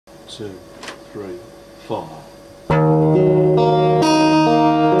2, 3, 4.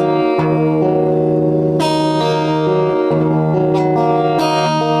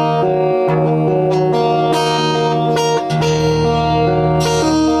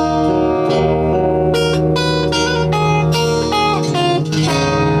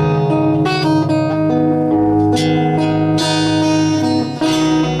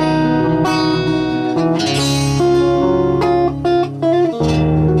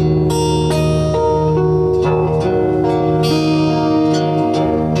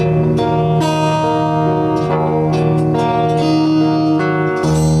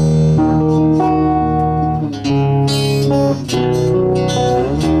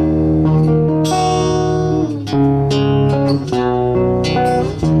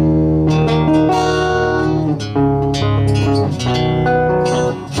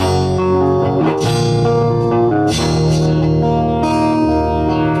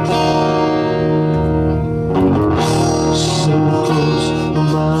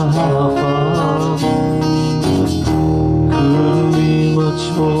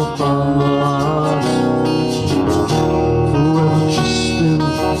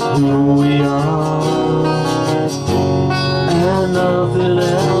 Who we are, and nothing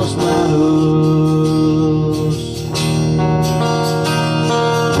else matters.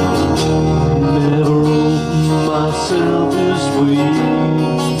 Never opened myself this way.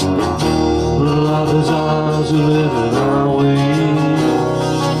 Life is ours to live it our way.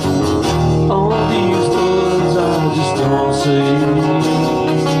 All these words I just don't say,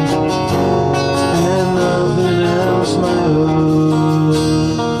 and nothing else matters.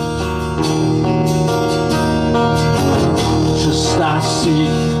 I see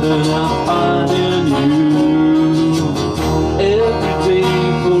and I find in you every day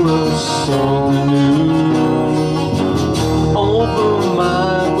for us something new. Open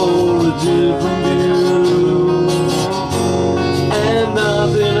mind for a different view, and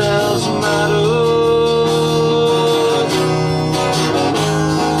nothing else matters.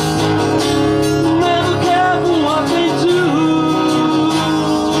 Never care for what they do,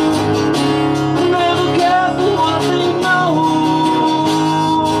 never care for what they know.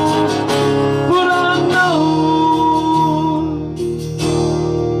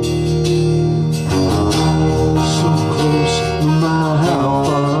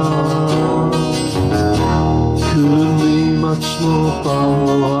 Much more fun,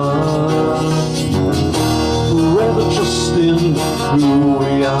 forever trusting who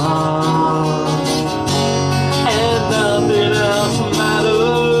we are, and nothing else matters.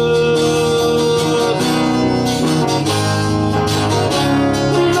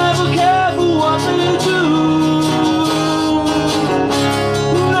 Never care for what they do,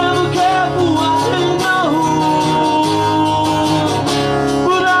 never care for what they know,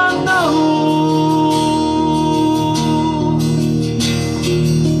 but I know.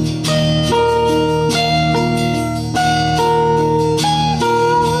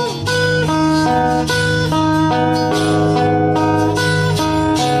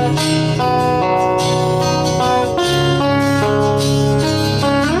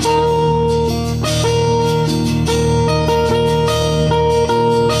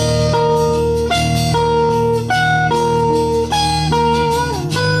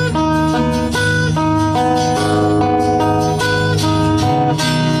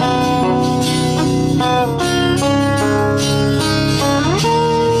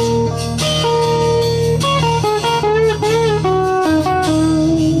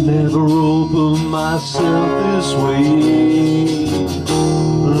 Myself this way.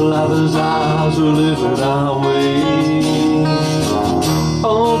 Life is ours, we live it our way.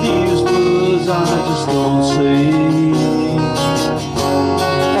 All these words I just don't say,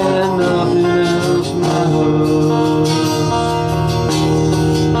 and nothing else matters.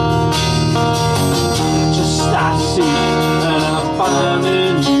 Just I see and I find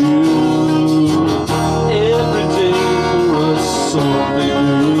in you every day for us something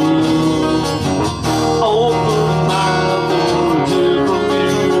new.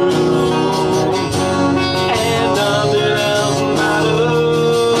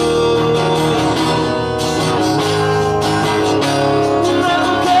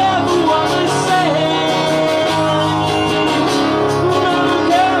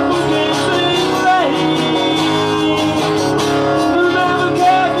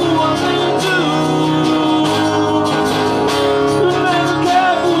 Never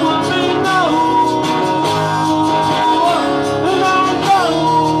care for what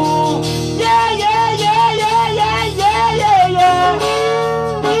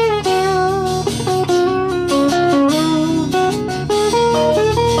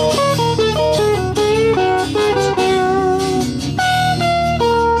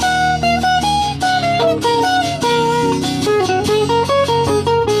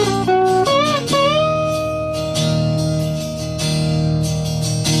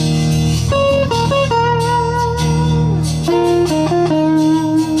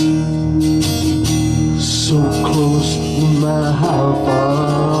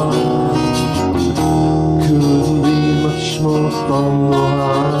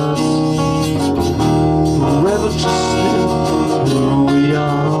heart, forever just